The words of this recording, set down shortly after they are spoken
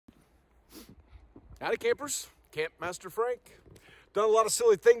Howdy campers, Camp Master Frank. Done a lot of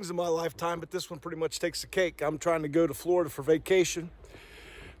silly things in my lifetime, but this one pretty much takes the cake. I'm trying to go to Florida for vacation.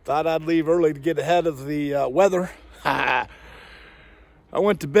 Thought I'd leave early to get ahead of the weather. I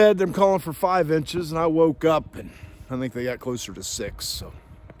went to bed, they're calling for 5 inches, and I woke up and I think they got closer to 6. So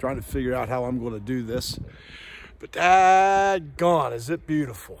I'm trying to figure out how I'm going to do this. But daggone, is it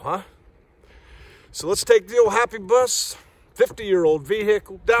beautiful, huh? So let's take the old Happy Bus, 50-year-old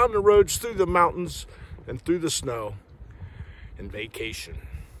vehicle, down the roads, through the mountains, and through the snow, and vacation.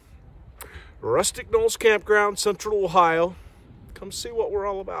 Rustic Knolls Campground, Central Ohio. Come see what we're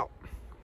all about.